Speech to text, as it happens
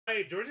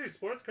Hey, Georgia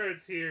Sports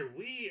Cards here.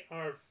 We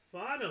are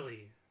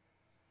finally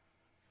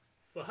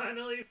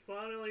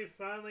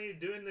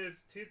doing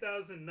this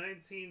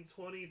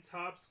 2019-20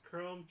 Topps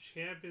Chrome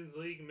Champions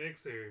League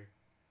mixer.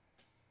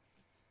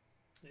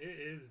 It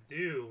is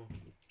due.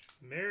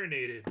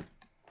 Marinated.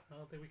 I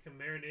don't think we can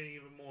marinate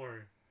even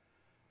more.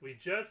 We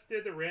just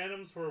did the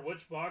randoms for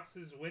which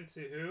boxes went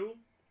to who.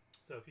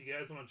 So if you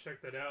guys want to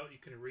check that out, you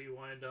can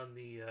rewind on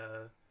the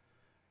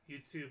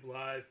YouTube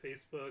Live,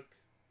 Facebook,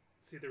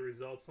 see the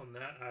results on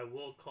that. I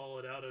will call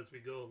it out as we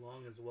go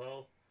along as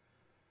well.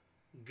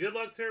 Good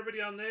luck to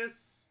everybody on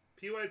this.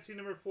 PYT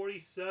number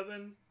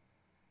 47.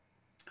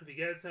 If you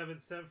guys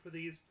haven't sent for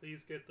these,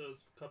 please get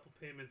those couple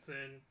payments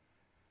in.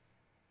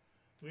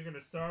 We're going to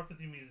start off with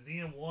the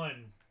Museum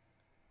 1.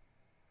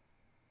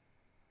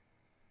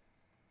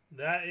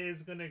 That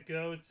is going to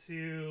go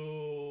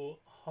to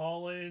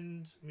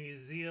Holland.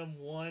 Museum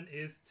 1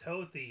 is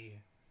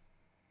Tothi.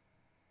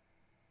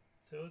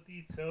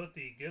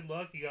 Tothi. Good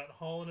luck. You got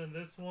Holland in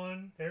this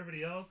one.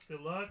 Everybody else,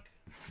 good luck.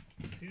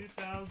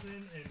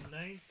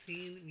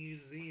 2019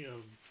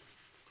 Museum.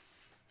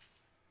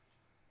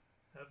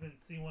 Haven't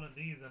seen one of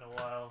these in a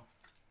while.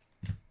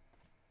 Alright,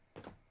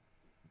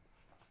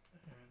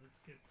 let's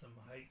get some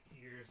height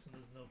here so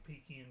there's no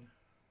peeking.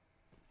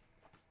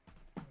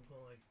 I'll go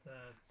like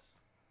that.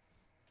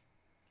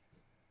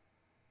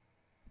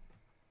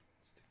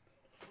 Let's take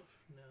that off.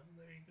 No,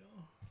 there you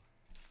go.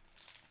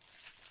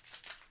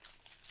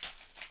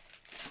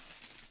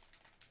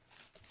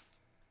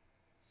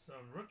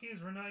 Some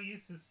rookies we're not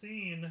used to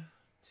seeing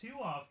two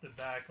off the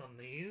back on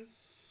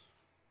these.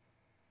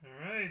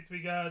 Alright,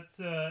 we got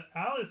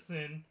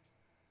Alisson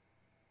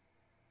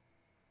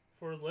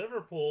for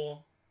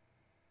Liverpool.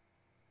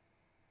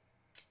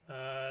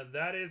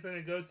 That is going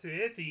to go to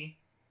Ithy.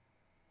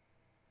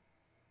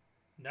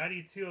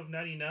 92 of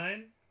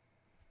 99.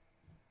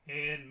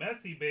 And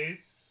Messi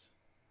base,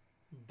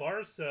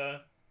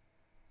 Barca.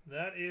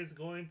 That is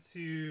going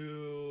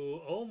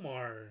to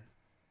Omar.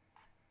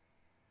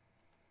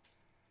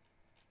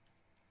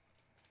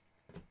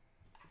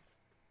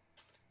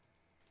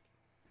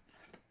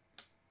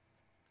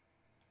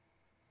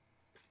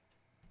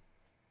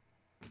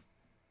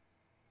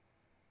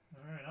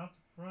 Alright, out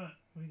the front,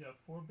 we got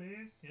 4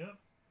 base, yep.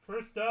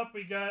 First up,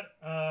 we got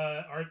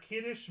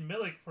Arkadiusz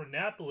Milik for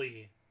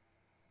Napoli.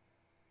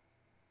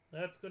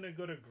 That's going to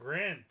go to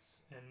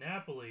Grant and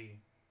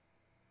Napoli.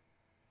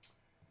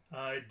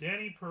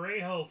 Danny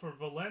Parejo for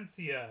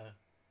Valencia.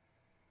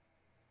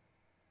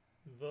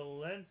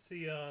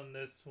 Valencia on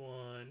this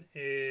one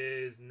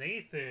is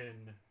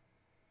Nathan.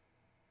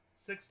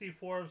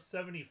 64 of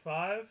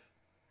 75.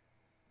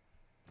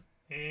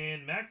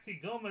 And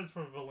Maxi Gomez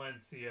for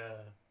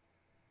Valencia.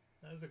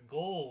 That is a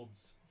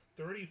golds.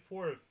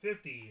 34 of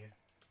 50.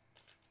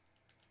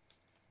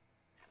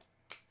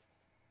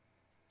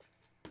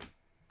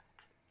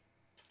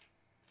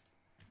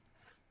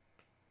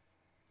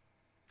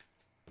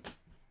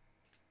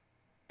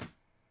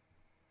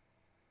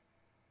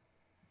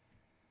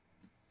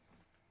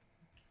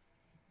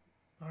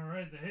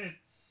 Alright, the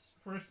hits.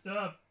 First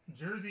up,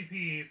 jersey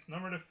piece,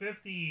 number to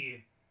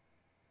 50.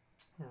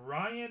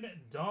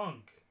 Ryan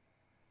Dunk.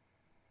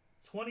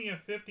 20 of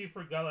 50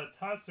 for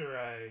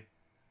Galatasaray.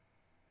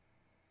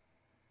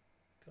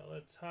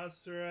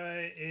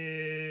 Galatasaray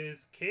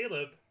is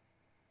Caleb.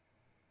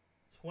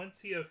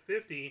 20 of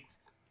 50.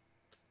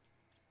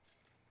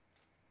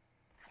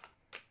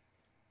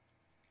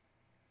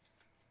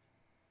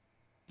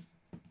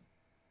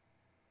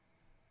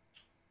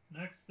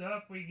 Next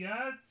up, we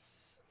got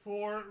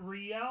for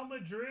Real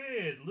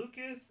Madrid,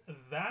 Lucas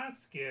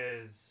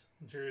Vasquez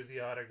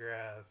jersey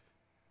autograph.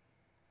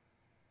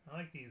 I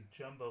like these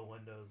jumbo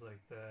windows like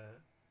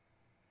that.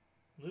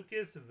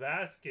 Lucas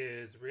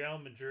Vasquez, Real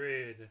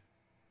Madrid.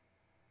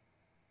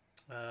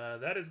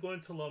 That is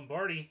going to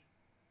Lombardi.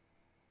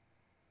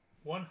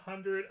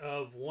 100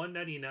 of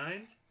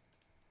 199.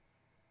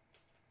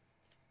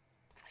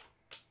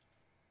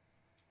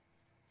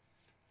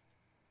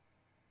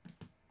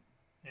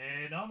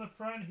 And on the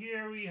front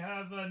here, we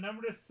have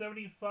number to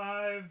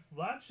 75,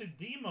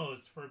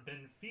 Vlachodimos for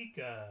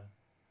Benfica.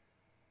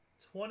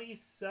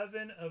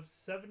 27 of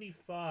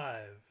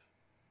 75.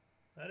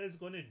 That is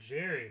going to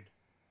Jared.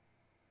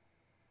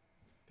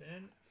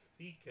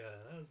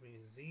 Benfica. That was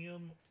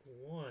Museum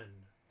 1.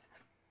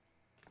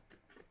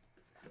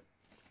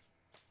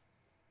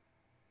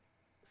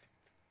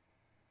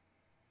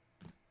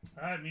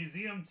 Alright,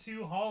 Museum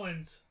 2,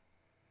 Holland.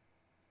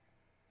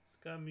 It's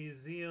got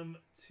Museum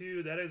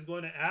 2. That is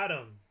going to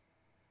Adam.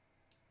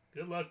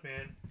 Good luck,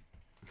 man.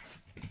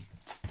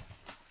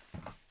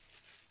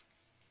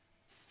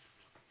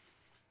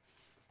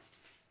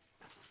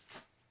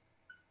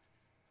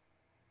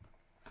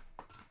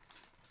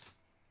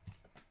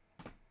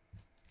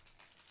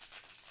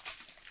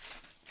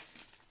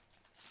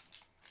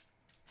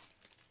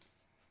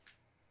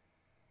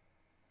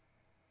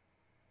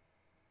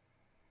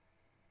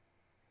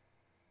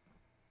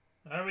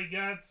 Alright, we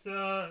got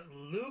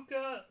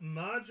Luka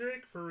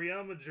Modric for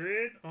Real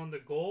Madrid on the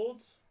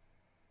gold.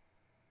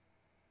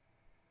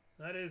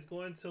 That is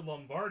going to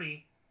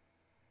Lombardi.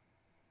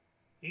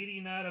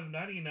 89 of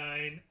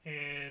 99.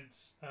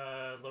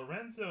 And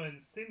Lorenzo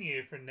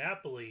Insigne for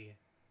Napoli.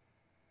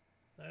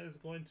 That is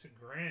going to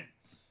Grant.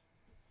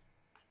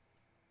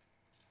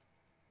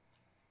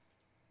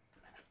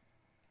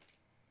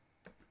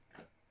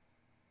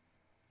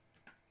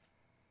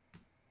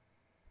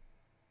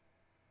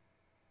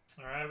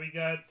 Alright, we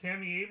got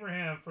Tammy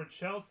Abraham for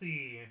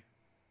Chelsea.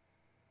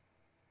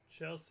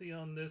 Chelsea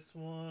on this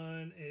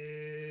one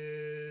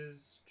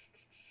is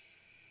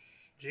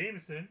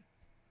Jameson.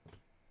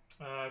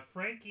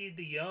 Frankie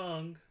de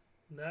Jong.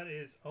 That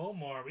is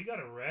Omar. We got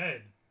a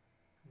red.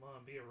 Come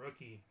on, be a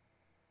rookie.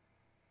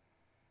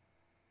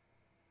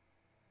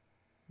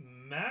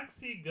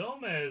 Maxi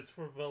Gomez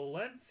for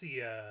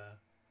Valencia.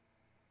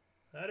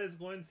 That is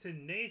going to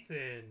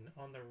Nathan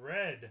on the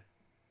red.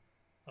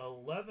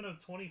 11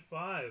 of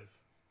 25.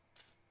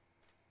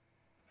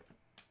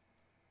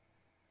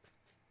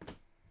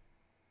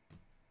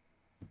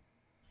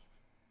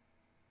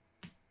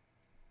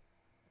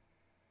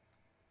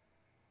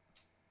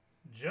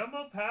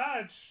 Jumbo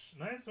patch.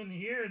 Nice one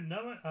here.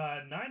 9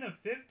 of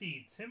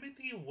 50.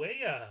 Timothy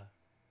Weah.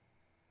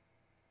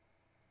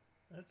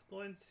 That's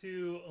going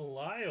to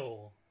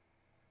Lyle.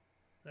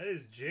 That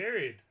is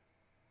Jared.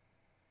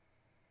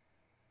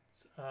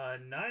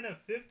 9 of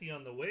 50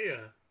 on the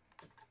Weah.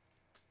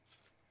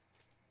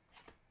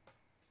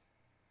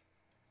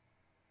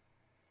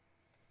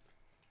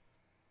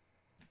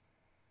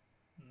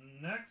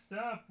 Next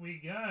up, we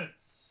got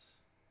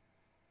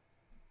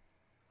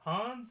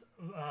Hans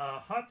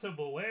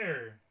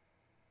Hatteboer.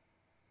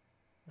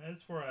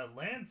 That's for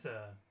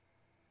Atlanta.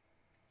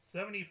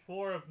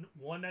 74 of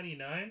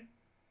 199.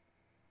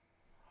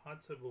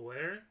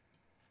 Hatteboer.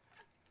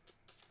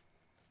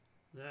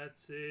 That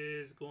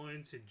is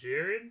going to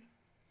Jared.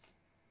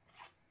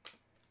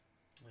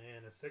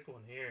 And a sick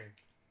one here.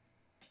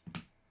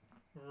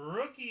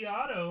 Rookie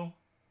auto.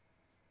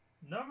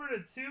 Number to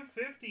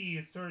 250,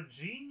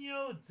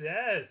 Serginho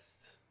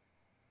Dest.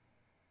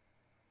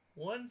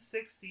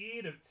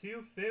 168 of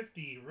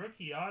 250.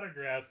 Rookie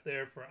autograph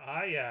there for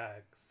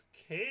Ajax.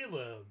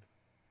 Caleb.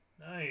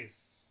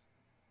 Nice.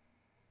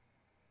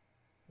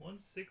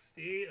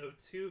 168 of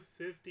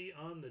 250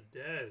 on the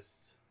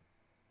Dest.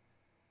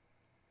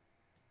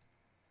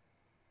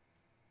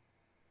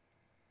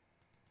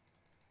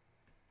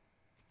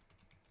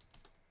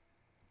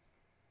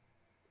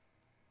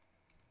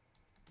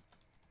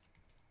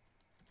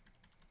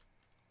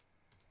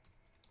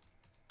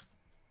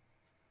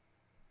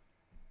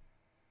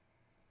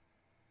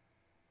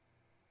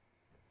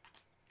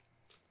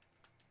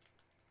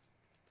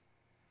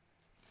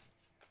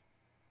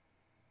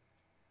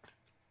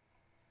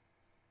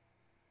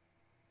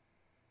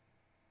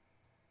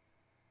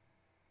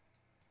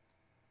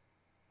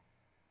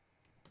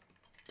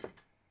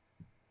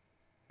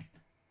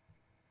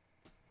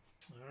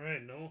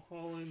 Alright, no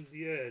Hollands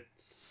yet.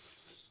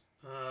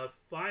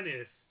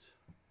 Finest.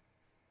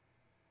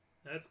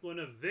 That's going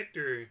to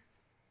Victor.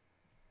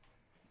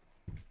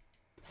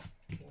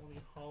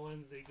 Only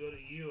Hollands, they go to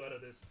you out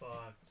of this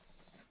box.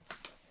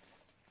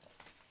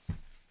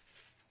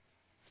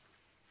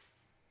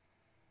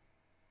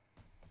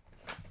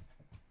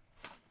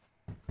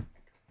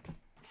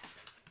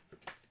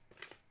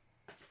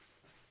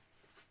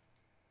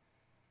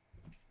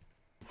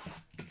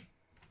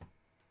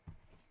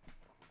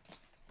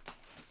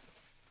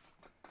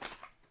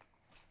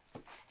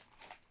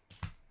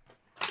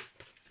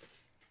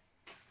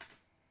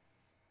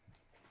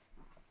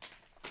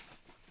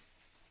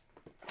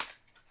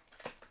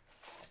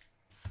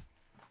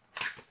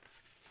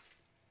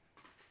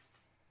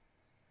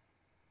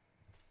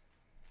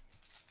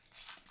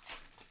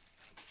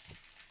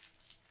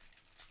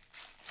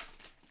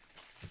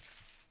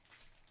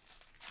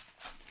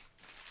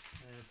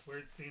 It's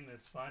weird seeing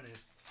this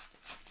Finest.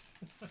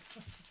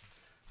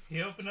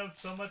 He opened up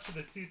so much of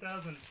the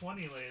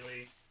 2020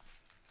 lately.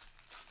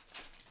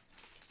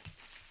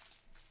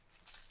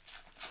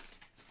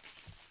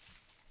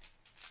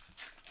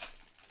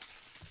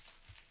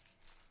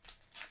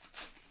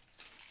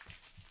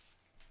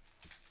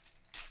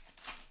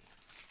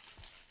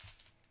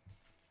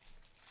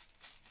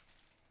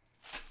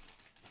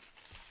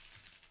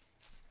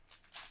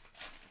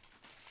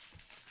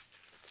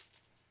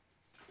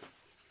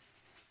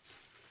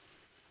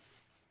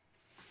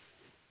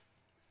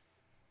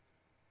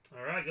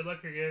 Alright, good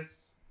luck here, guys.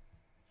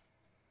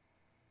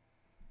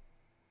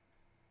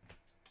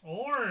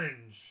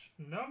 Orange,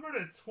 number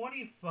to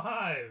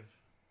 25.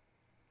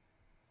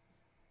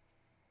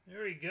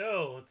 There we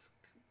go. It's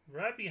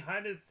right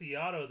behind it's the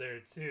auto there,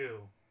 too.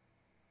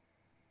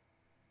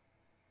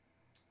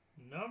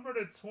 Number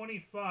to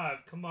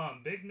 25. Come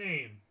on, big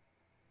name.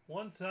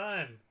 One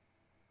time.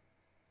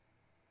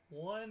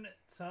 One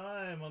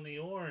time on the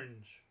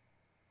orange.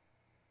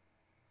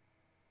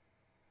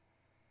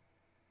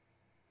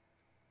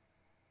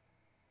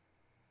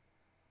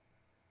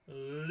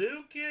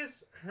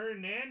 Lucas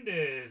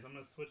Hernandez. I'm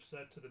going to switch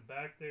that to the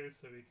back there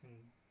so we can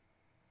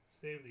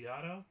save the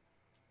auto.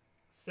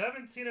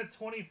 17 of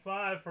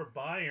 25 for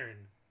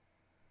Bayern.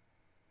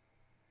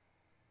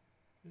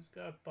 Who's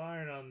got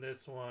Bayern on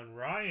this one?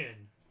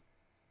 Ryan.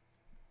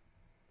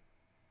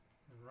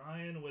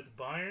 Ryan with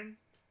Bayern.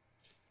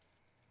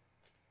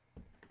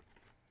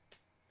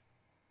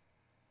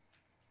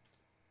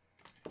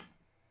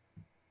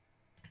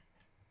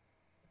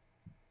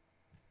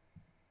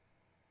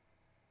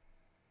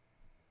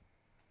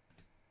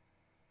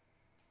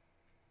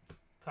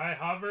 Kai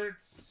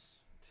Havertz.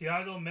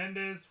 Thiago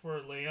Mendes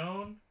for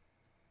Leon.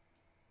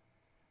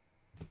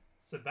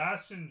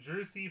 Sebastian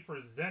Jersey for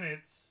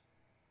Zenit.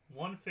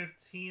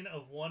 115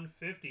 of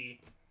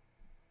 150.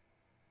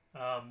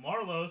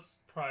 Marlos,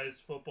 prize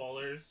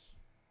footballers.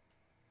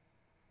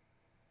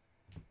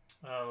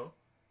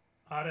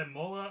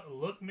 Ademola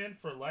Lookman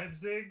for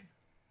Leipzig.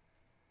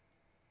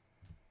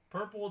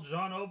 Purple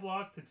John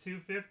Oblak to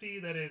 250.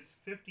 That is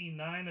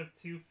 59 of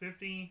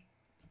 250.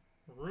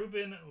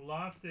 Ruben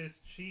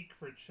Loftus-Cheek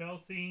for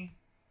Chelsea.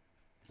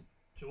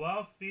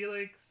 Joao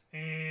Felix,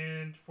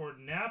 and for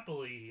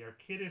Napoli,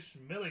 Arkadiusz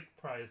Milik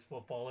prize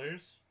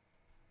footballers.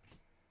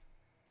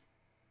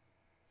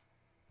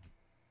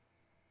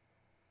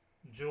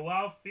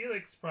 Joao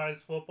Felix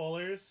prize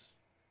footballers.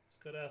 Let's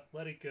go to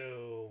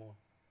Atletico.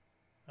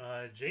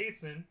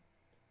 Jason.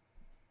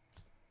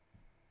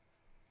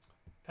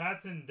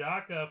 Patson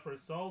Daka for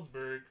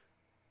Salzburg.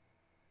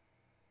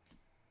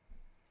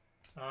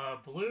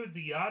 Blue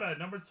Diatta,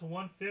 number to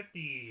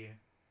 150.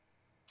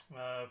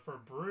 For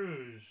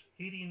Bruges,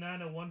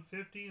 89 of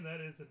 150.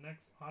 That is the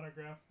next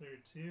autograph there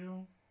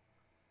too.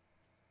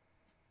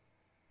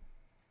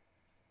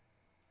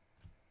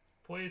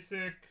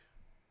 Pulisic,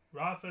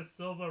 Rafa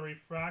Silva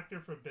refractor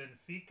for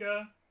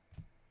Benfica.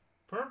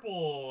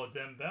 Purple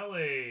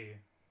Dembele,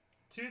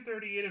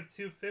 238 of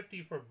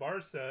 250 for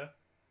Barca.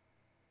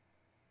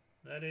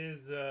 That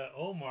is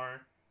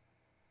Omar.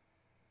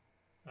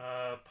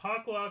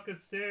 Paco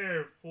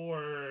Alcacer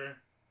for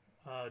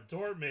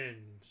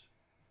Dortmund.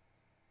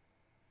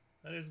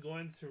 That is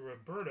going to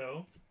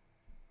Roberto.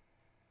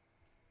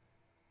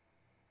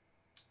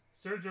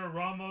 Sergio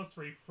Ramos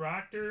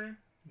refractor.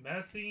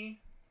 Messi.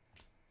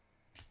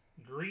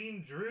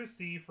 Green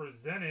Drusi for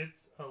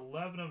Zenit.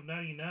 11 of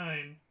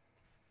 99.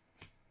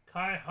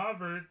 Kai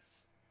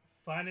Havertz.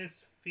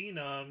 Finest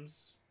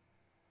Phenoms.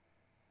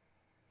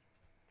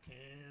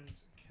 And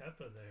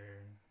Kepa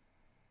there.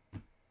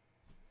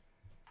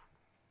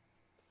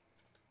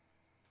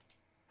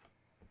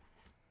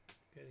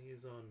 And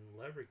he's on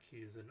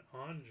Leverkusen.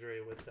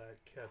 Andre with that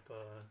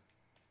Kepa.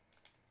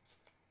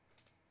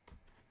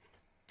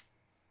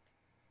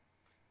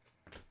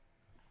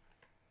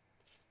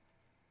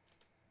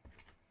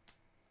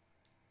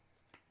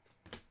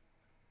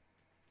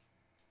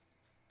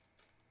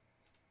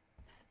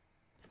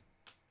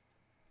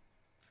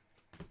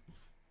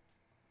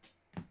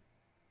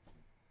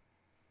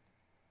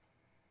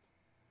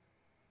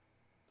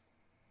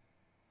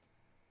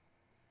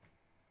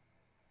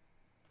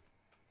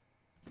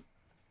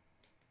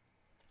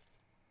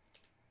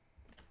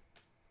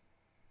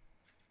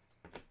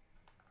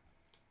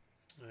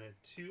 Alright,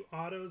 2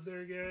 autos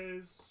there,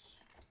 guys.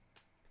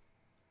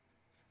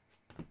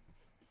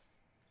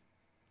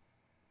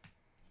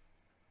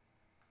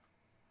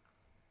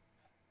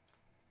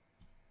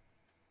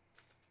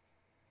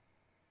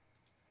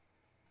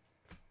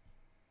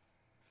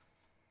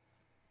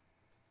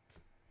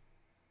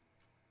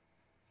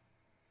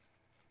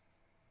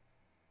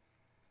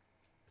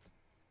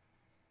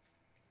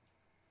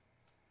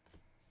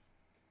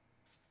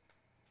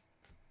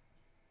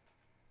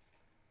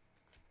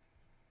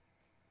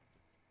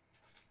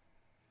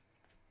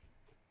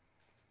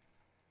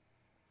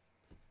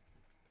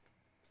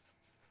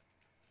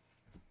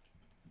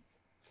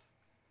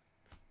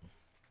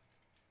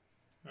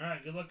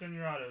 Alright, good luck on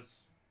your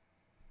autos.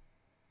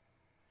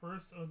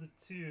 First of the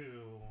 2.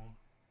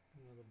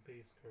 Another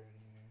base card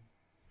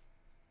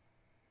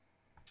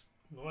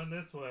here. Going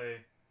this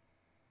way.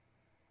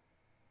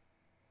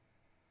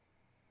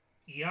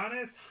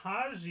 Giannis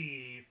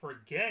Haji for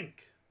Genk.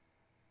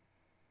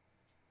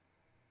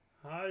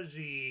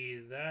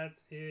 Haji,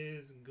 that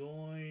is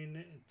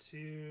going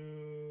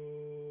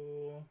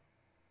to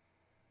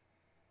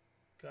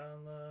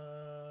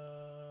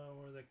Gala.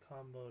 Where the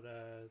combo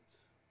at?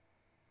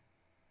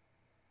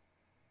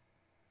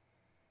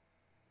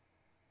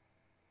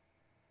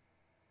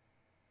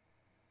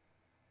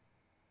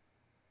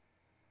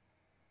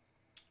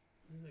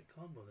 Where did they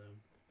combo them?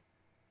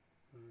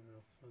 I don't know.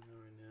 I'll find that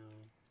right now.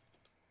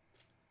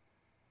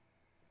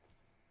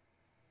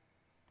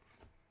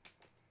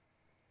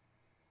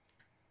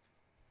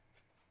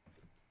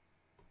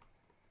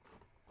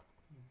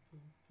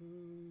 That's the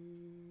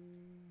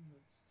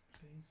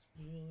base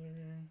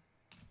wheeler.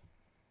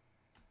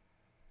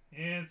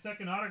 And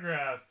second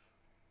autograph.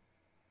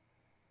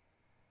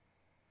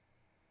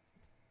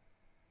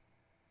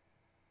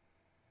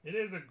 It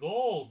is a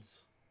gold.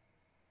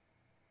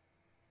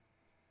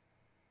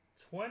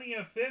 20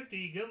 of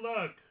 50. Good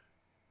luck.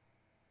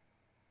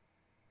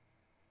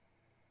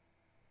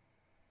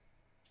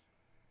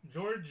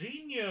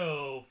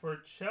 Jorginho for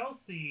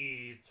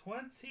Chelsea.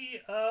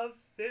 20 of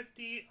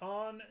 50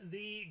 on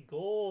the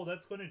goal.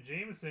 That's going to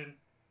Jameson.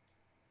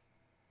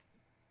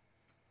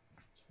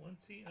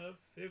 20 of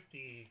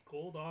 50.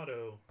 Gold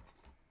auto.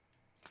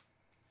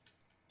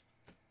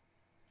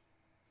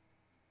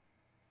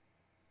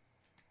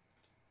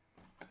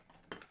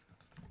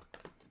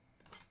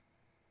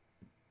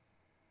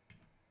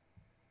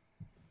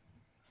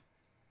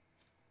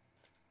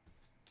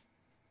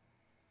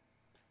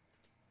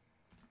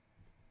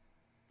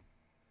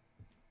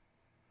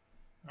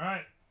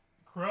 Alright,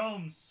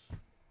 Chromes.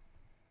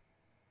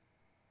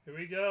 Here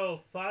we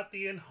go.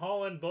 Fati and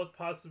Holland, both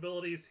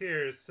possibilities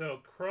here. So,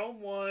 Chrome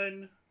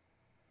 1,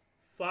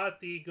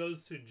 Fati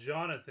goes to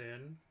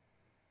Jonathan.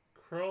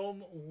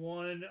 Chrome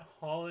 1,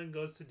 Holland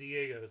goes to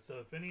Diego. So,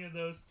 if any of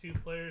those two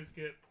players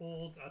get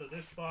pulled out of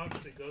this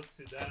box, it goes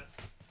to that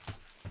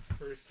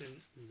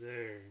person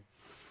there.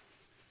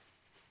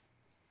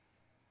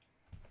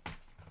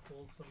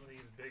 Pull some of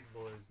these big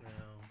boys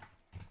now.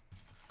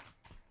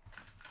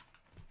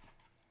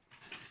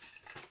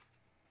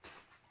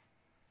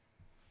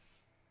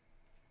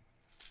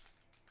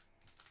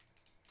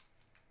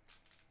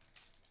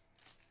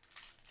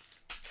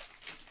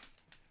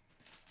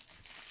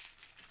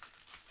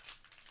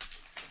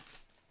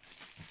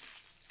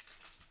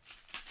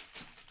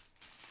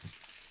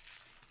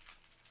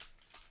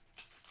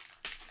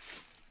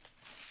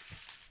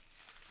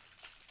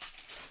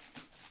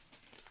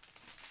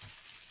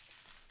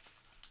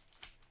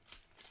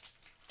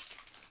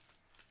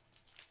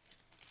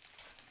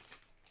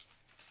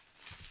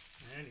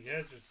 Man, you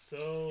guys are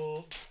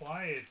so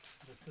quiet.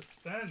 The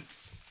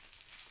suspense.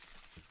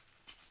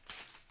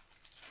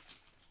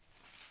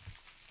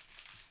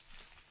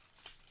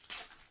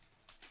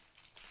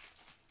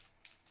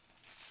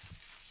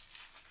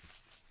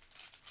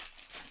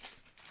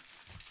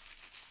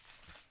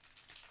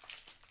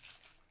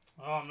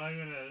 Oh, I'm not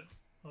even going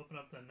to open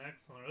up the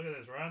next one. Look at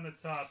this. Right on the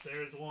top.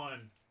 There's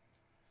one.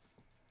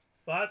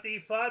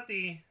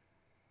 Fati.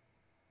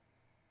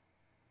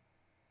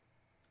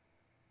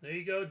 There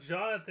you go,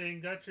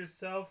 Jonathan. Got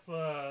yourself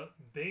a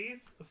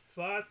base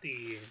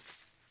Fati.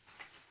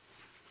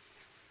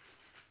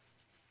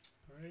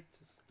 Alright,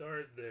 to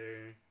start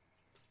there.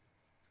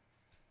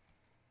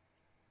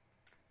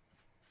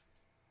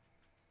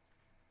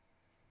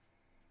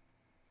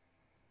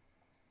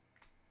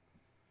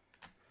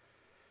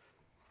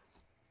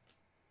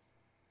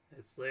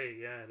 It's late,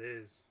 yeah, it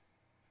is.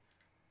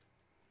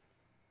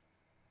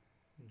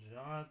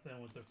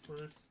 Jonathan with the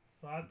first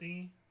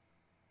Fati.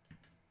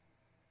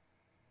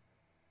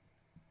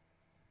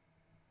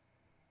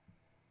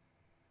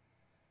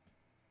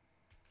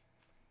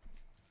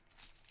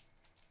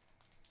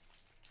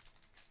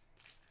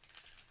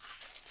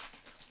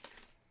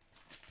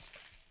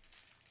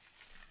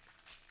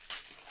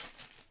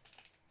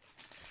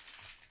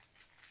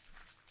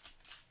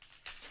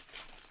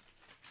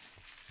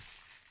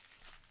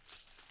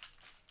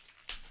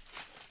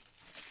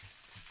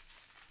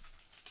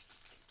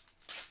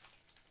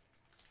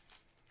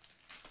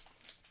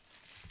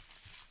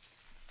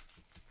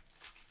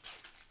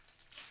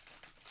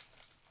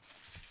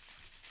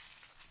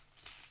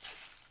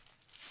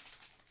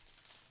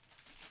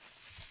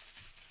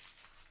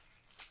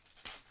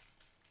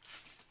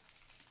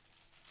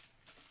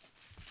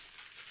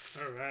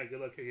 Alright, good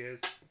luck, you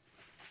guys.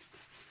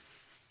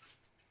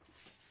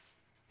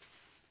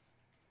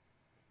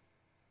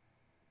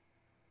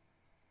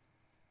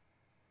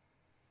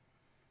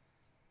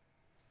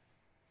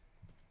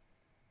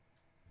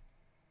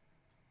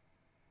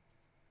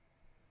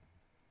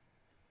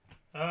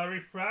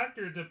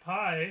 Refractor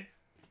Depay.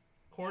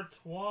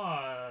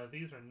 Courtois.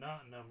 These are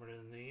not numbered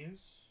in these.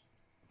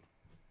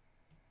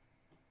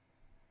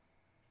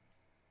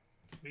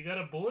 We got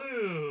a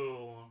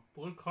blue.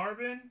 Blue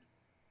carbon.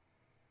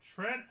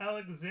 Trent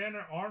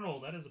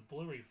Alexander-Arnold. That is a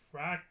blue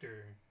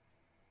refractor.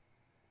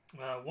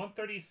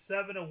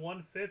 137 to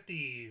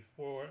 150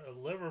 for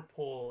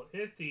Liverpool.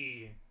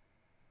 Ithy.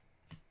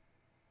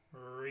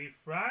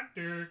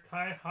 Refractor.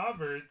 Kai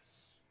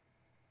Havertz.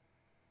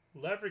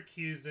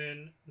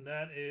 Leverkusen.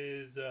 That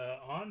is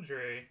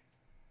Andre.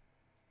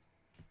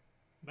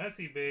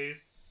 Messi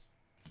base.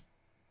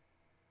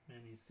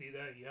 And you see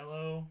that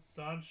yellow.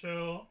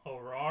 Sancho.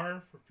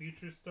 Arar for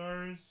Future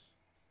Stars.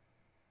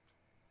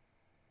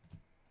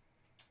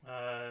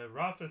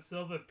 Rafa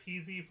Silva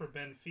Pizzi for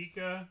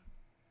Benfica.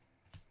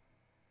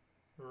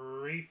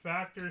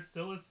 Refactor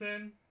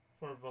Silesen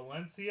for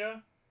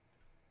Valencia.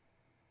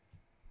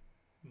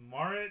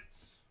 Marit.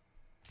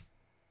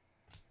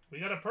 We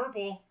got a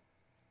purple.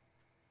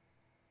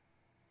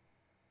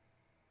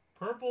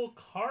 Purple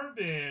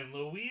carbon.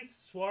 Luis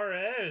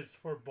Suarez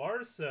for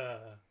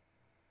Barca.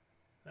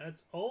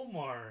 That's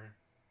Omar.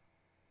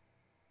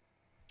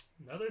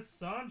 Another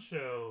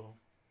Sancho.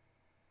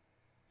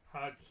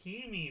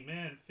 Hakimi,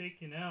 man,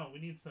 faking out. We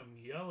need some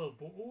yellow.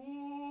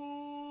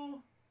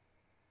 Ooh.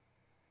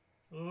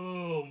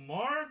 Ooh,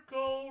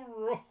 Marco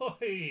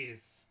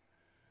Reus.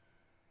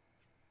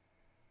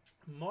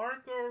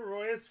 Marco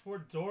Reus for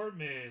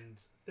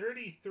Dortmund.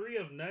 33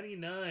 of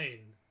 99.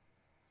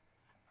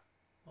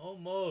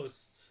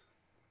 Almost.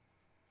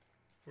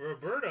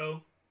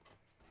 Roberto.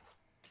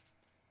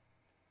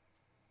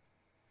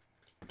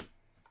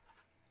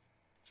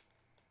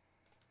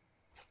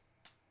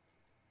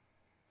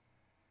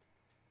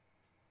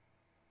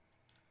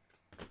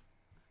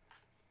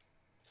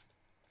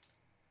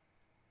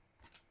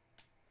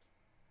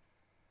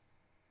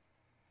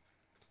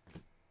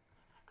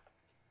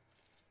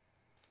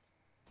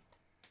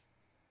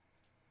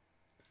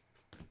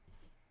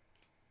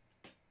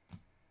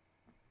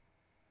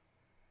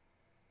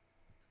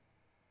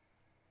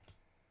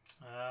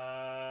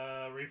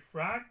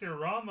 Refractor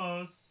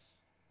Ramos.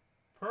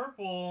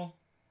 Purple.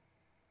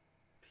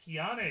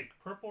 Pjanic.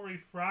 Purple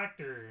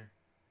Refractor.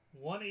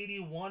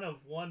 181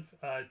 of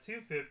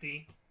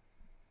 250.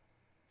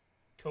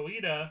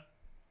 Koida.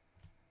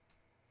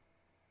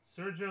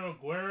 Sergio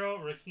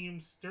Aguero. Raheem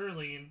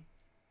Sterling.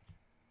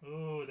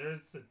 Ooh,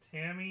 there's a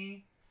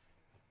Tammy.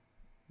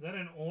 Is that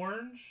an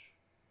orange?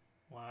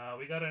 Wow,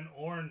 we got an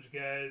orange,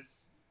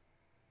 guys.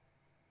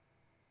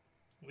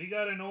 We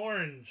got an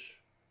orange.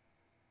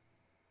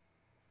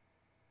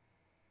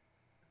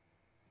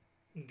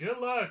 Good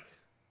luck.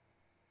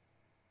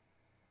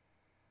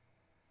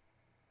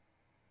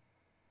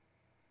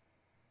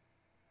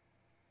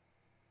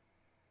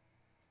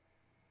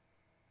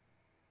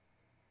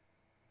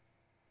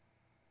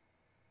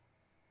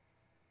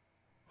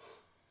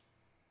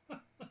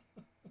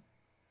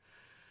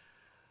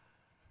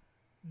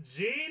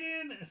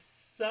 Jadon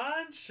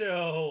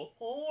Sancho,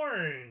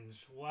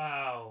 orange.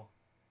 Wow,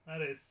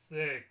 that is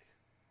sick.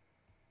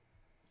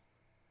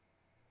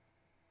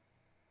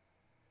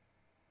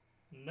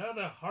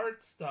 Another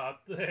heart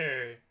stop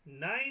there.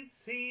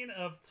 19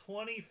 of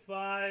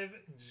 25,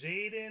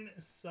 Jadon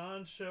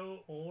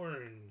Sancho,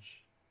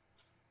 orange.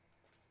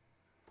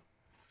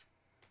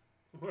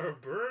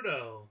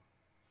 Roberto.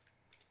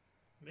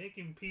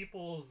 Making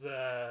people's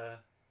blood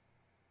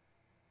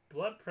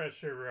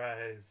pressure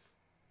rise.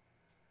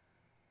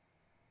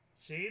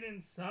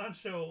 Jadon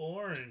Sancho,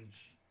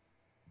 orange.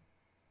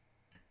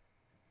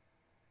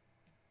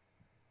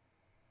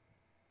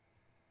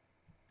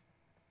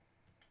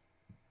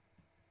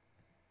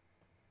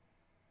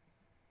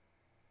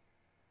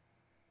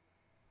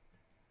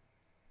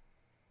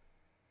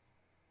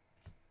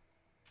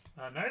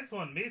 Nice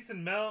one.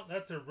 Mason Mount.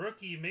 That's a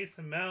rookie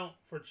Mason Mount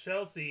for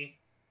Chelsea.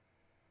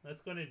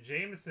 That's going to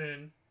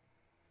Jameson.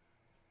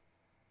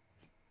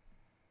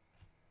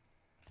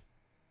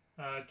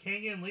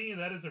 Kangan Lee.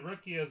 That is a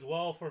rookie as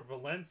well for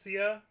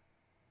Valencia.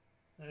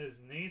 That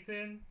is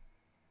Nathan.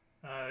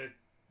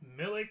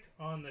 Milik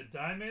on the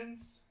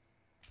diamonds.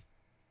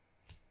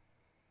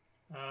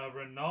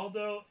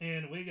 Ronaldo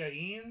and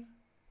Higuain.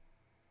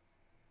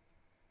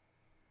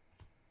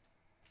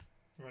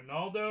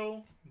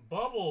 Ronaldo.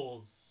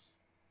 Bubbles.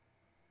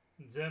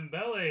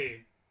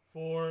 Dembele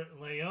for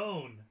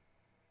Leon.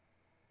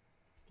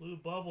 Blue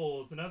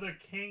Bubbles. Another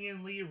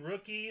Kangan Lee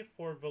rookie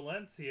for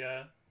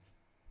Valencia.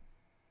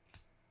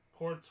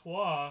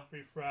 Courtois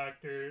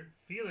refractor.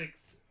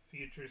 Felix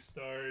Future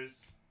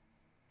Stars.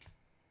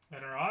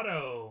 And our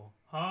auto.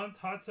 Hans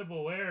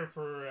Hatzeboer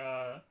for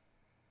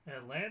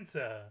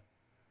Atlanta.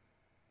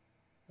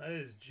 That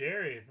is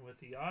Jared with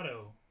the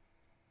auto.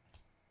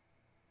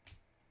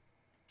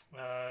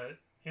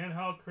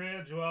 Angel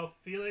Correa, Joao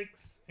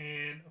Felix,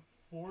 and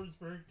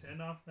Forsberg to end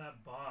off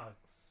that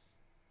box.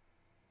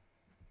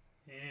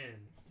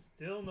 And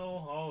still no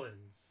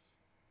Hollins.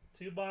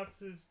 2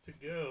 boxes to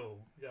go.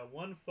 We got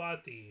 1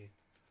 Fati.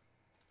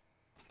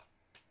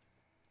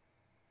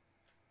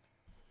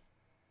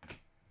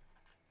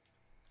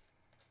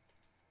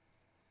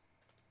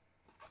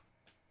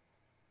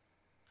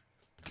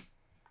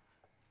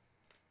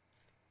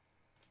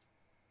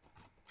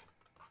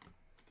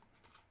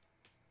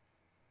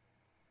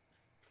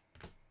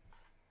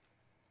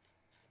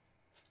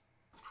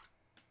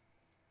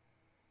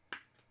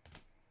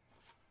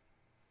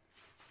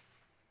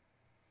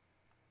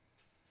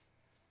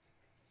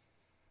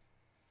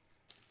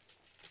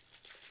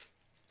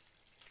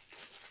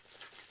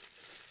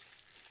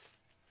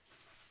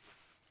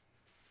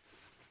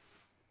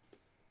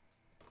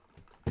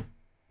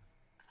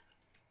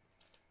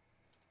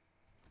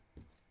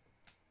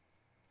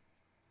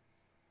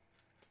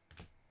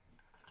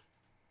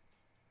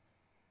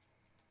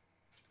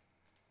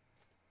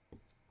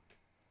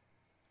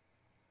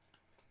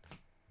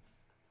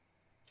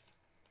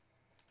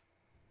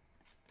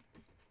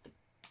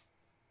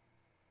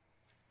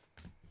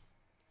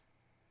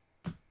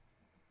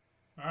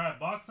 Alright,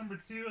 box number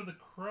 2 of the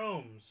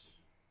Chromes.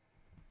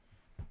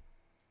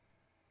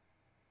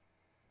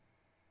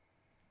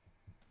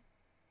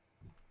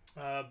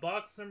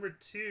 Box number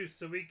 2.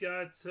 So we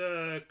got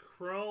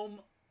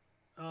Chrome.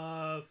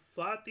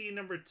 Fati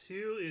number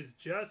 2 is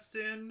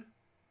Justin.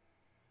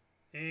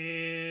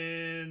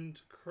 And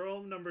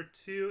Chrome number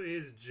 2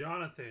 is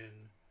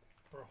Jonathan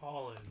for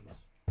Holland.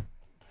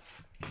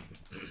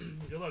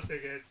 Good luck there,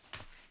 guys.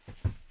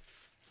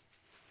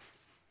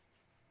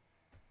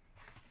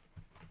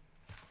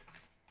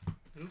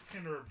 Who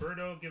can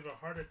Roberto give a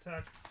heart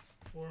attack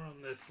for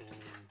on this one?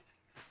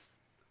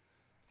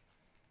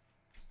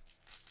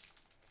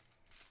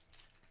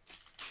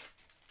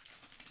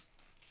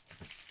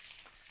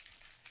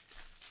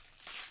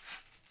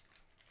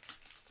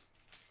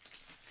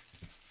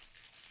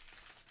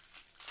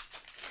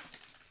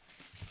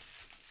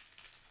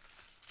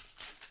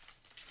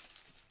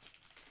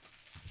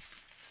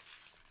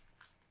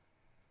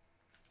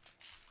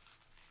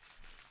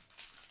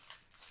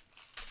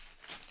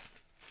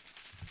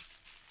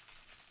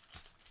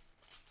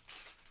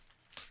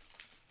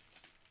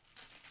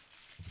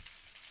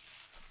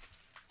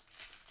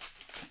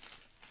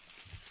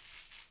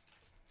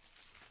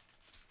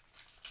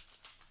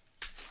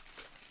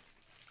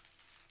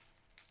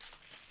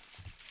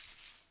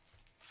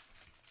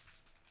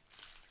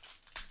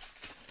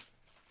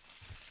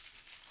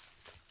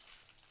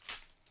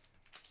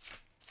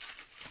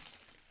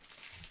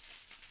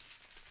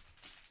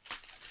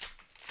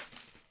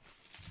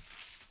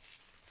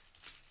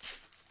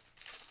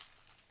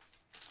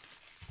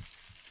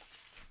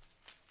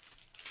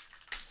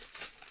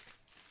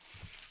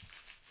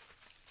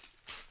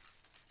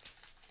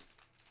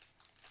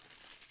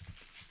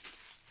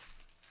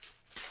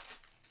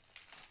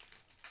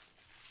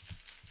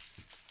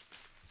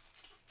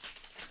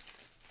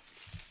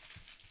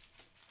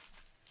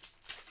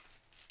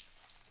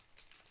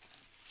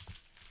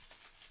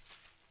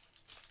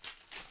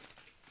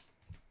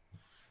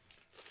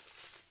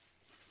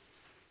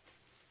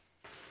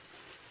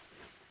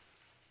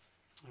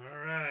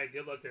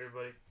 Good luck to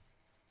everybody.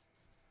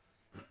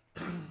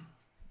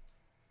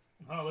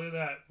 Oh, look at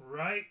that.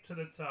 Right to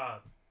the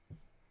top.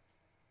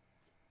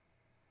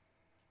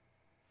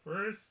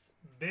 First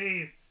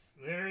base.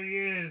 There he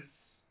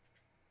is.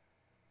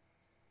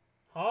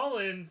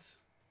 Holland.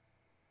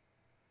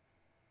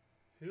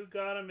 Who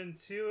got him in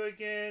 2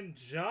 again?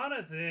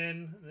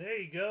 Jonathan. There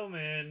you go,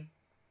 man.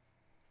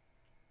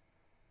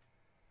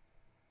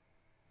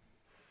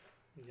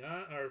 We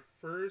got our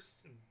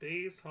first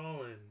base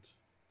Holland.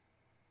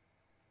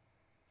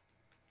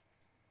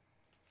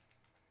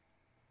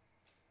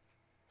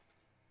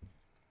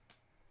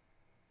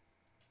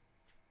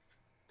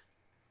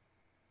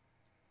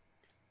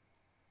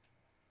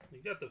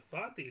 You got the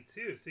Fati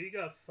too. So you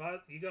got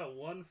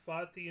one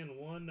Fati and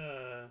one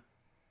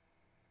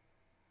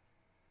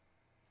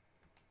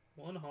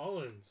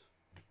Holland.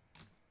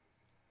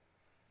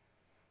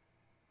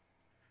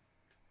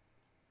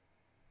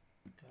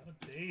 Got a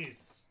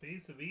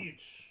base of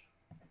each.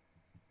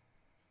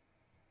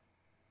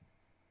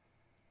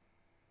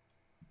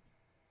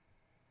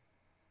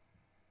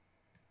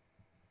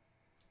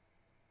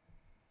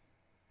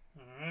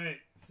 Alright,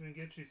 so we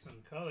get you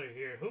some color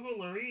here. Hugo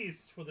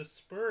Lloris for the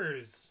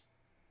Spurs.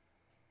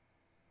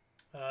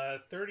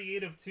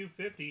 38 of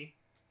 250.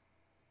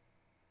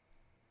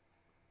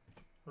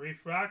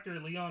 Refractor,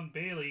 Leon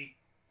Bailey.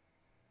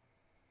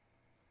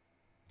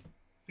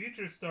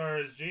 Future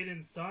stars,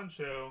 Jadon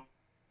Sancho.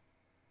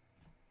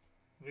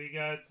 We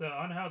got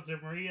Angel Di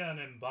Maria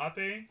and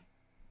Mbappe.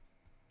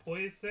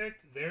 Pulisic.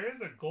 There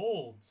is a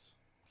gold.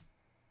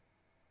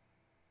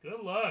 Good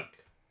luck.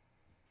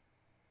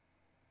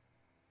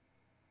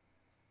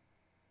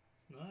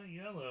 It's not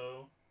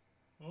yellow.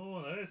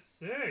 Oh, that is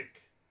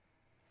sick.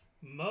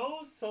 Mo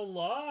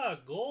Salah,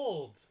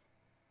 gold.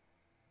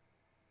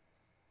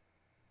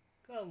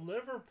 Got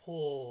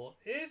Liverpool.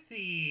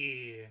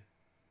 Ithy.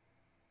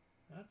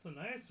 That's a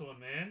nice one,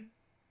 man.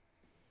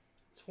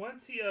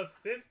 20 of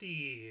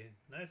 50.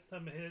 Nice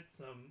time to hit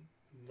some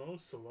Mo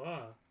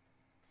Salah.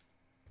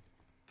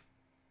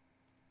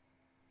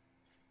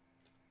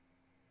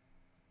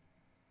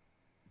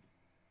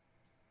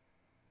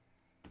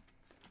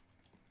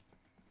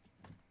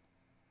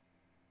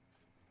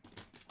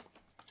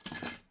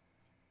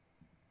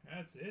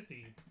 That's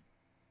Ithy.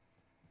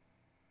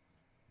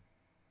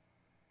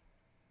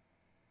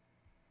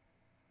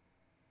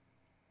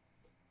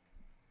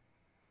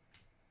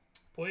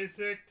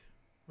 Pulisic,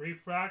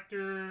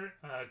 Refractor,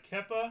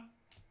 Kepa.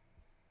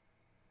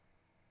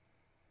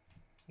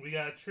 We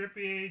got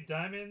Trippier,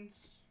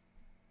 Diamonds.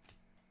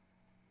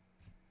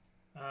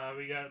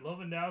 We got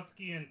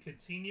Lewandowski and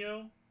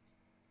Coutinho.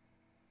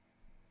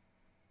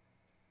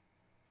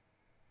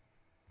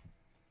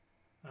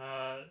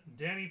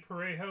 Danny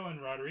Parejo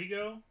and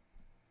Rodrigo.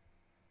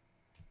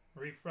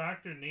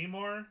 Refractor,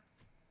 Neymar.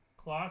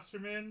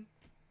 Klosterman.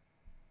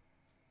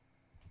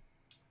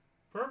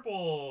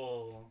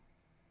 Purple.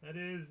 That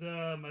is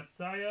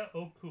Masaya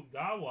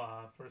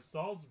Okugawa for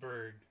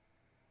Salzburg.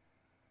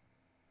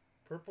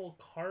 Purple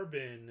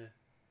Carbon.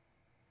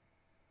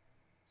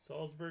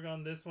 Salzburg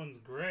on this one's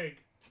Greg.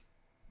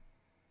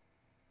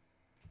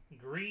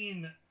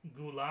 Green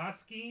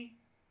Gulaski.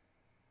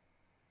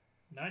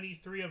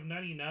 93 of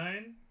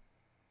 99.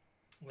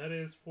 That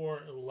is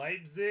for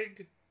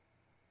Leipzig.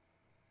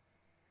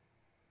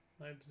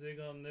 Leipzig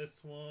on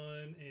this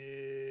one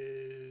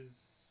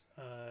is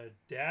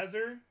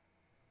Dazer.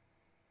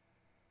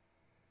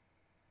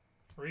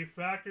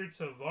 Refractor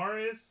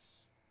Tavares.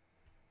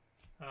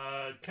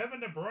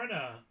 Kevin De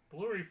Bruyne.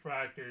 Blue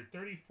Refractor.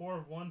 34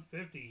 of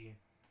 150.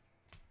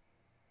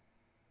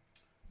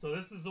 So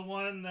this is the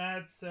one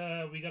that's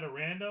we got a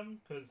random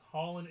because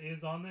Holland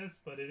is on this,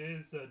 but it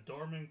is a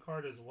Dortmund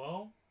card as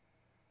well.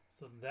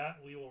 So that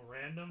we will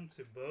random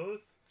to both.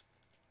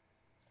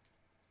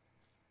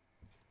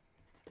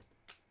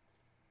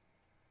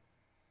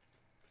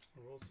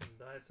 Roll some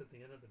dice at the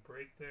end of the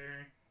break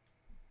there.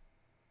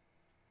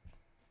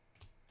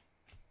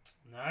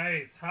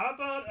 Nice. How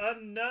about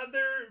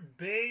another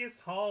base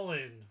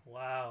Holland?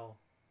 Wow.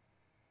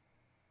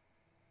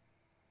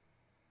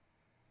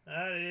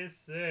 That is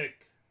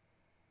sick.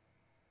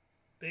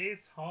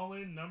 Base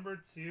Holland number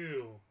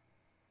 2.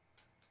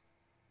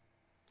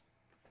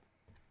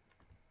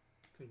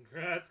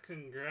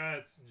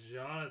 Congrats,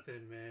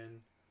 Jonathan,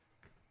 man.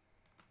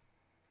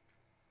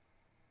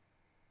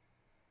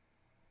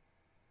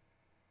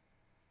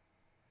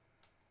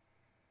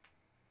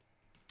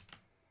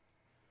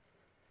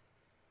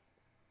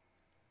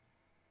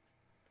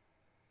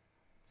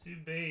 Two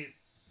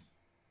base.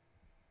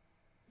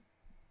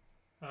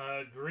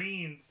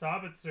 Green,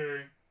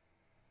 Sabitzer.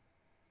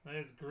 That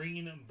is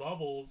green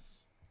Bubbles.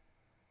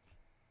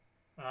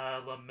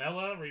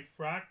 Lamella,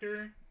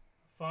 Refractor.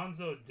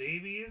 Alphonso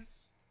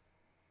Davies.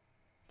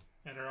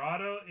 And her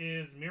auto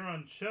is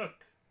Miranchuk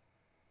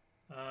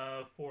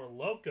for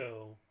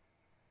Loco.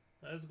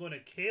 That is going to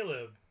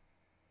Caleb.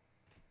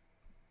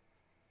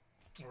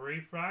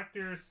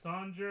 Refractor,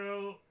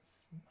 Sandro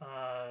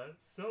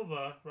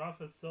Silva.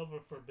 Rafa Silva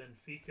for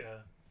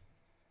Benfica.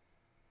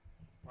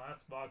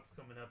 Last box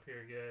coming up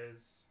here,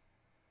 guys.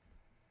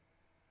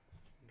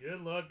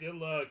 Good luck, good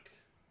luck.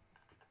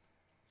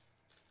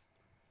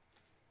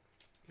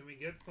 Can we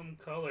get some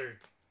color?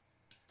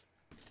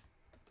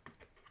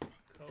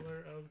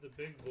 Color of the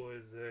big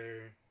boys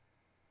there.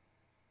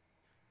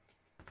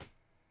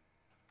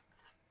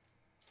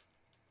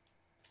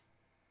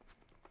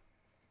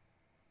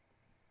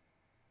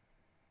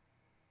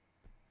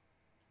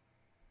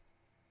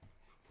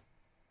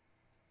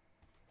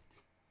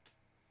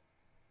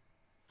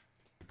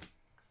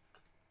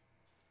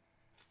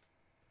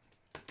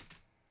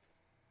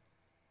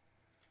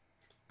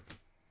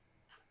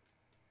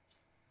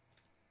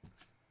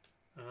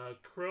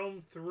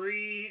 Chrome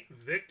 3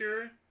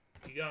 Victor.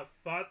 You got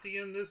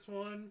Fati in this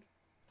one.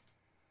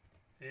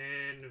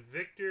 And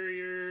Victor,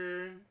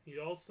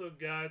 you also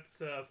got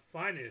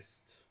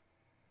Finest.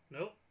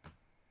 Nope.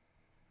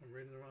 I'm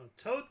reading it wrong.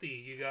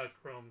 Tothi, you got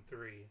Chrome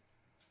 3.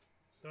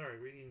 Sorry,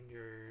 reading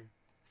your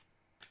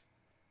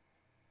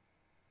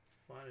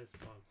Finest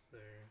box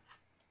there.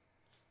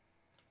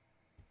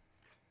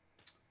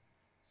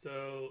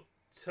 So,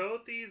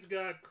 Tothi's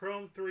got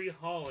Chrome 3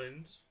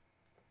 Holland.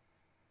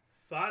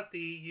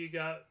 Fati, you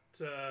got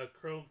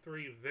Chrome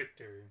 3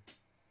 Victor.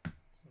 So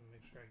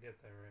make sure I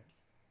get that right.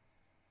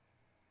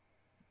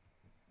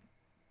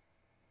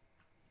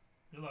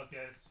 Good luck,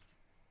 guys.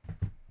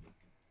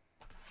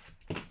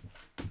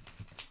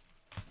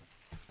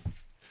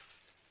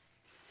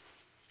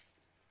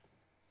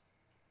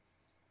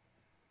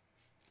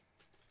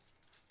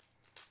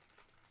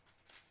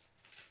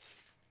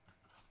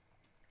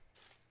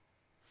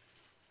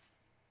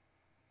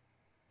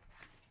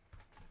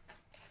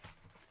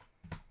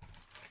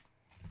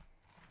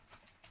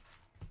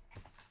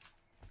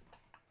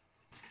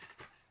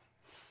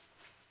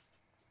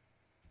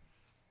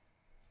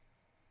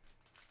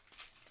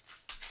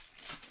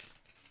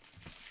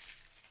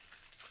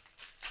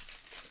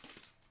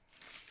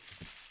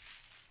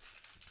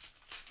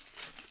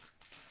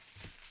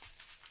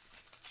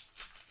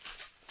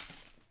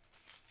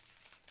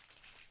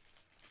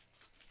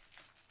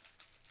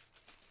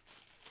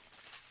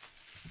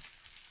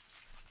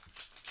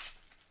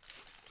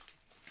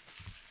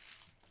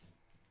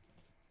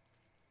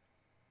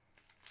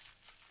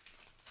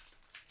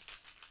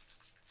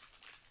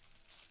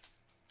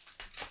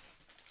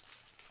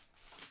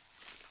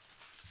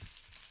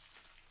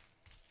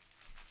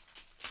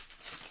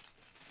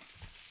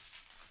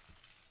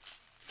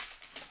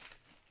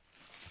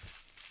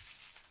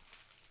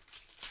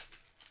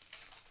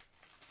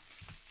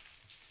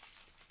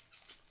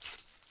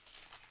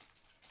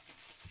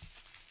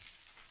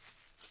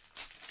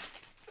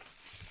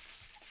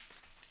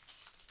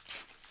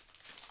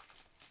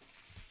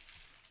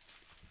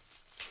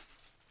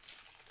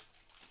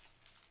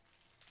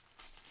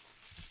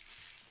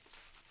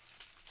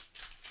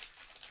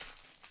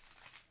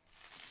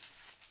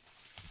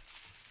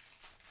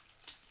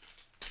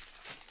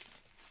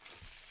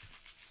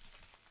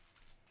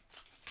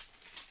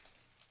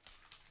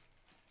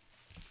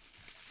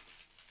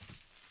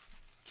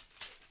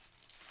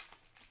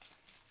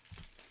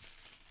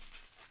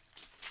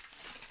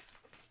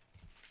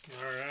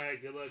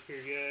 Alright, good luck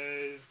here,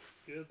 guys.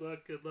 Good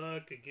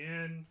luck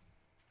again.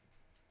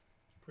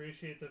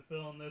 Appreciate the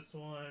fill on this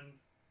one.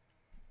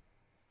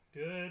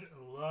 Good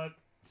luck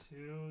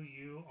to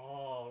you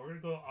all. We're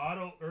going to go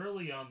auto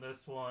early on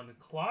this one.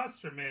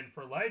 Klosterman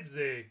for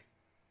Leipzig.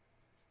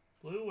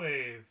 Blue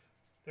Wave.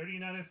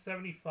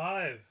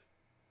 39/75.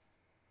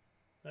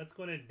 That's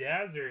going to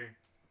Dazzler.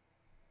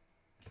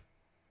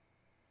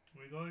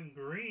 We're going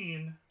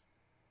green.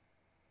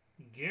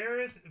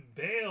 Gareth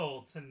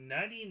Bale to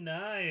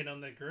 99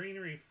 on the green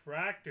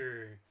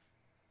refractor.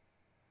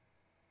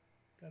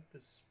 Got the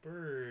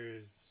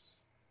Spurs.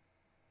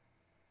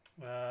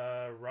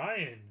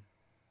 Ryan.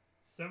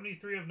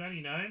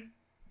 73/99.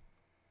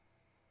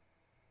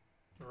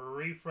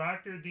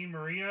 Refractor Di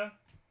Maria.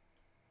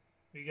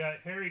 We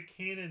got Harry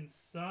Kane and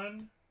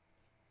Son.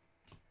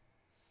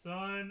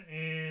 Son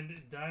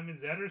and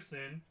Diamonds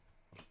Ederson.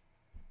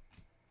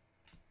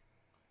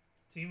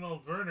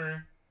 Timo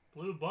Werner.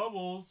 Blue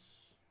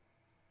Bubbles.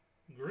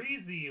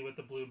 Greasy with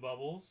the blue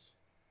bubbles.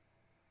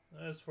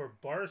 That is for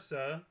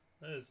Barca.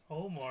 That is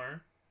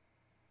Omar.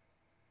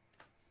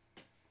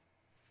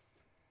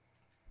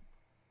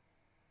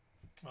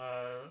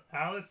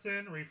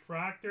 Allison,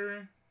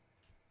 Refractor.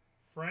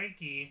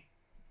 Frankie.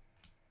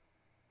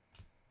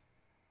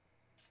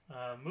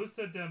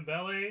 Musa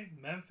Dembele,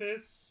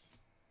 Memphis.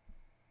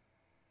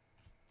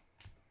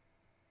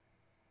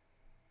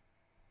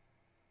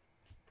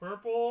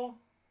 Purple.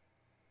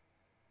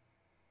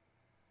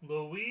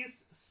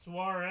 Luis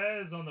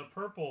Suarez on the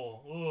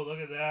purple. Ooh, look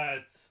at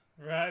that.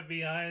 Right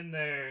behind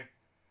there.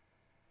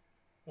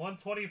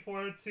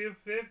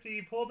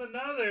 124/250. Pulled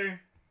another.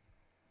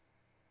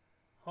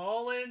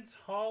 Hollins.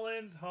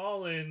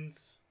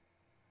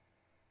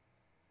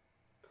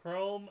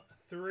 Chrome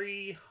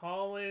 3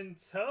 Holland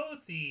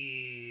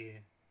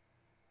Tothi.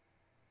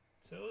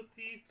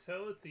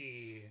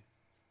 Tothi.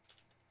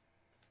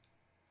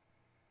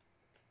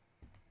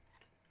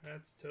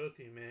 That's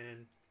Tothi,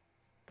 man.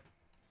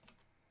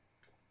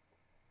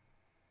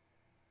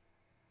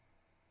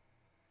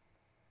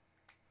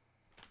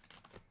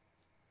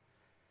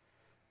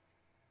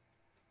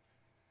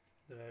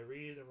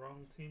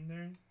 wrong team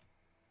there.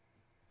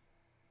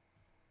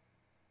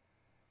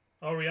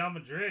 Oh, Real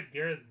Madrid,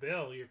 Gareth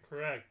Bale, you're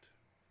correct.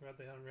 Forgot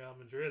they had Real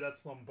Madrid.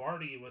 That's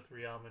Lombardi with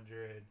Real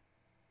Madrid.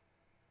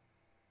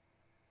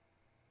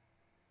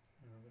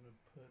 And we're gonna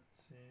put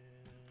in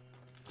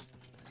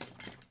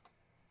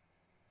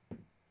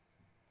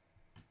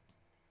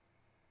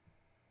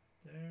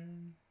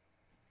there.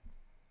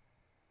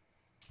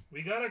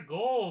 We got a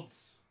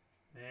golds.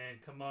 Man,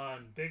 come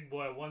on. Big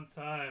boy, one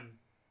time.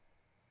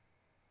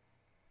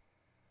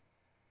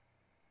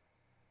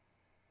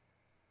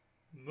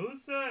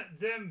 Musa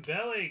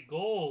Dembele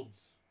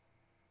golds.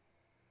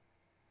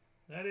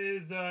 That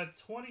is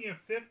 20 of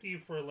 50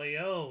 for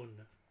Leon.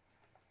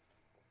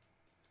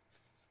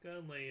 It's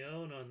got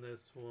Leon on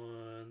this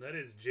one. That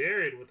is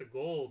Jared with the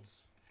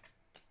golds.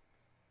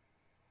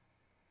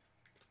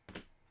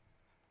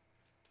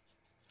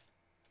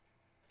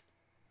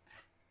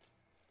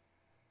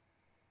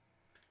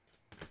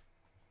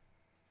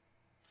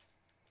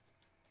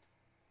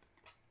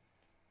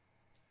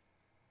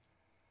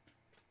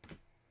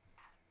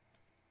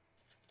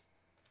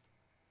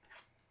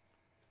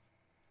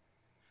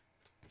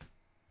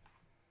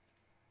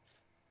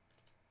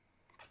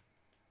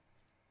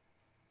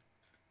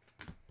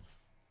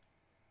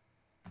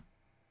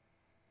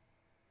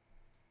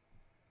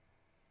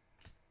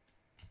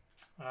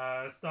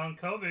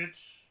 Stankovic,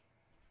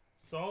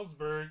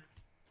 Salzburg.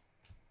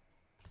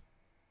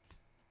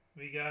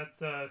 We got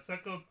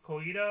Seko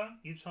Koida,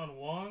 Ichon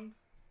Wong,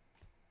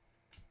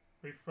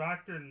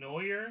 Refractor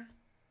Neuer,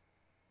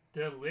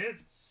 De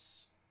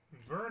Litz,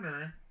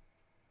 Werner,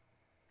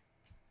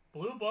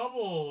 Blue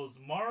Bubbles,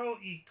 Mauro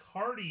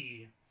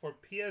Icardi for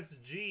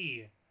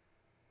PSG.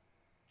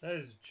 That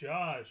is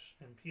Josh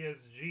and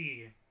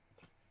PSG.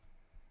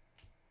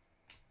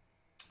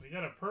 We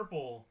got a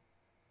purple.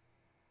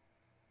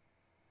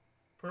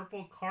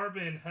 Purple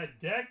Carbon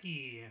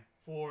Hideki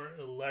for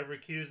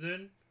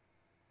Leverkusen.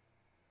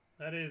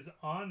 That is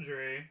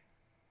Andre.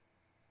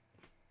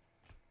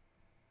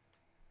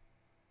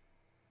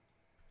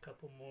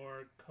 Couple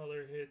more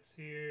color hits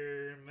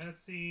here.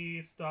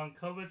 Messi,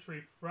 Stankovic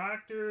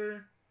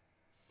Refractor.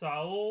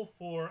 Saul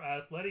for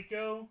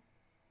Atletico.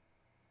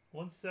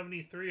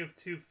 173 of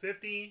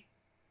 250.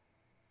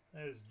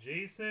 That is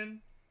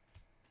Jason.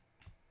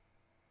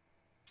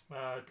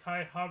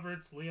 Kai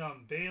Havertz,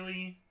 Leon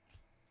Bailey.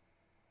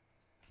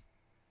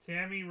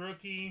 Tammy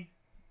rookie.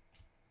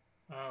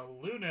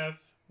 Lunev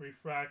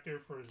refractor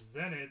for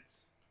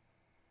Zenit.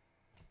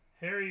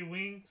 Harry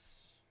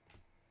Winks.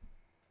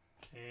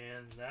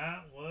 And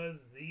that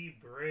was the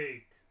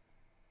break.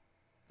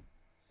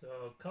 So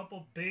a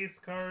couple base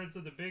cards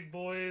of the big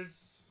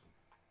boys.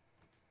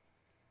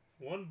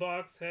 One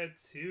box had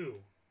two.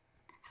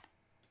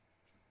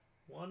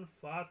 One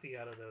Fati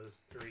out of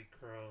those three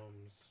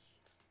chromes.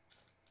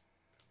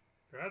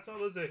 Congrats on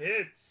those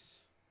hits.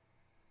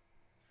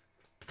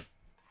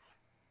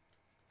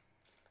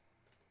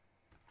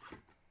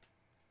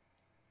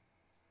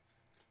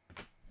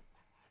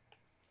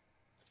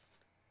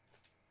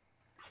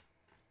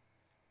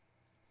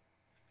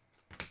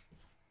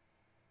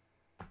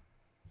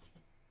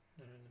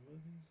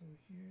 Over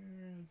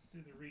here, let's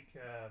do the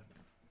recap.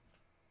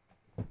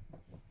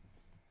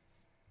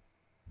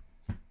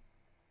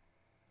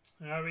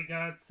 Now we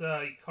got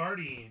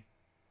Icardi,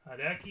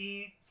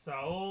 Hideki,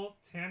 Saul,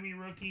 Tammy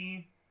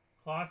rookie,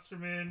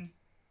 Klosterman,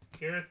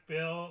 Gareth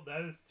Bale.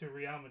 That is to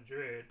Real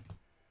Madrid.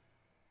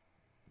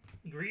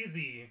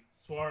 Greasy,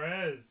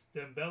 Suarez,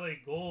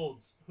 Dembele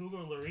golds,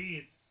 Hugo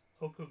Lloris,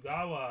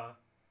 Okugawa,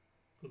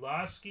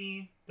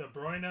 Gulashki, De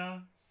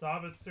Bruyne,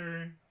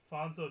 Sabitzer,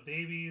 Alphonso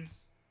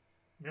Davies,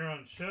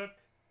 Miron Chuk,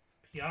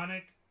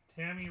 Pjanic,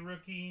 Tammy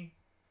rookie,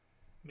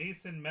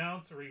 Mason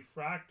Mount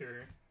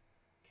refractor,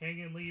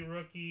 Kangan Lee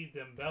rookie,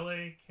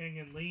 Dembele,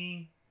 Kangan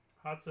Lee,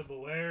 Hatsa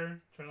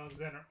Boer, Trent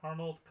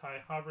Alexander-Arnold,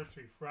 Kai Havertz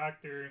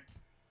refractor,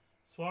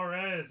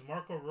 Suarez,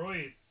 Marco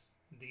Reus,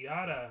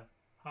 Diarra,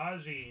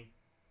 Haji,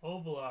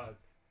 Oblak,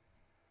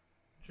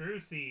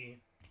 Drusi,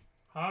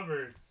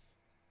 Havertz,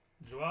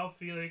 Joao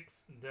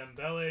Felix,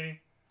 Dembele,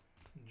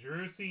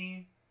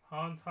 Drusi,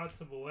 Hans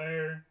Hatsa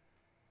Boer,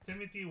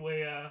 Timothy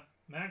Weah,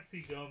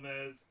 Maxi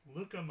Gomez,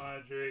 Luka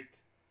Modric,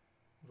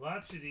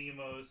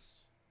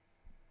 Vlachodimos,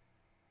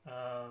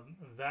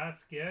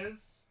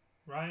 Vasquez,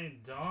 Ryan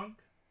Donk,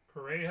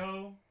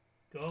 Parejo,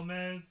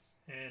 Gomez,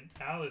 and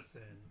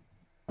Allison.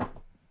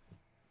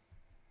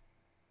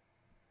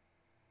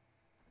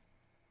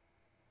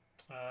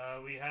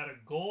 We had a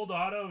gold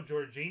auto,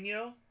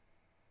 Jorginho.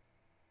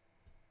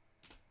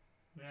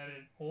 We had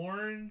an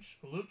orange,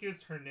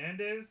 Lucas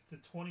Hernandez to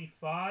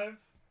 25.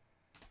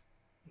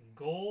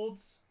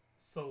 Golds,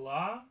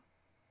 Salah.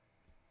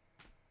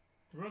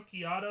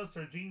 Rookie auto,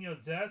 Serginho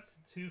Dest,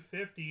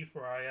 250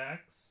 for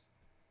Ajax.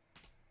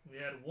 We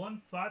had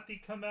one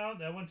Fati come out.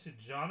 That went to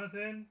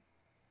Jonathan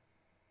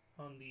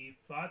on the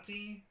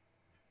Fati.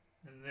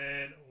 And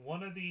then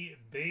one of the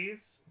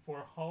base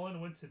for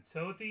Holland went to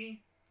Tothi.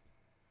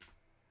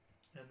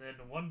 And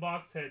then one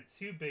box had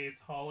two base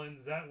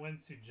Hollands. That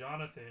went to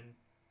Jonathan.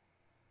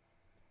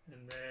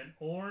 And then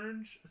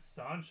orange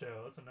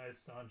Sancho. That's a nice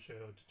Sancho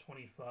to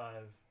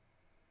 25.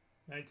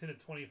 19 to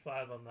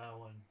 25 on that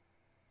one.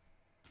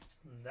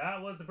 And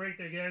that was the break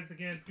there, guys.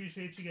 Again,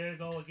 appreciate you guys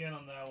all again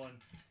on that one.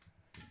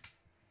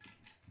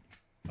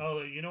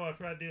 Oh, you know what I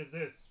forgot to do is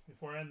this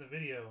before I end the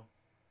video.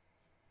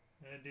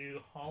 I'm going to do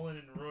Holland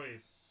and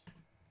Royce.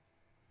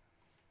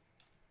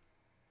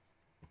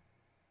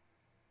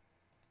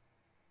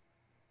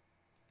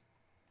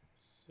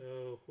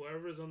 So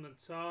whoever's on the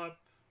top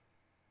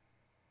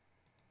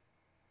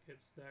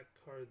gets that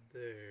card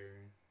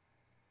there.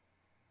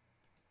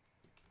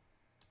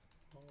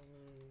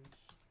 Holland.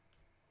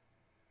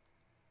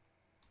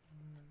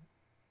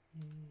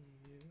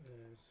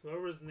 R-E-U-S.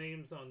 Whoever's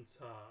name's on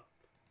top.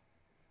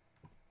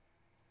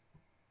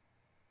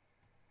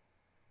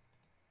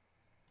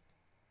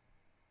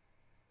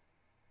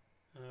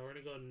 We're going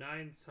to go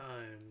 9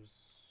 times.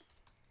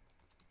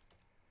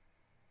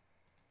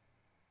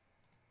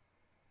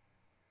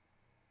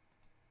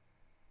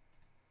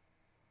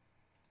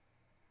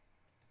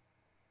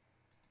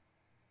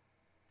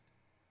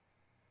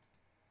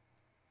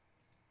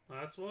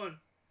 Last one.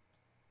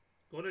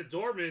 Going to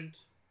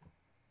Dortmund.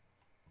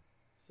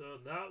 So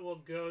that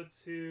will go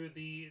to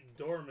the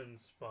Dortmund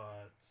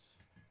spot.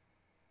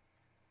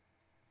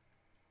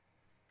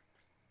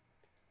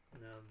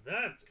 Now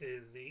that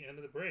is the end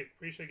of the break.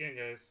 Appreciate it again,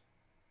 guys.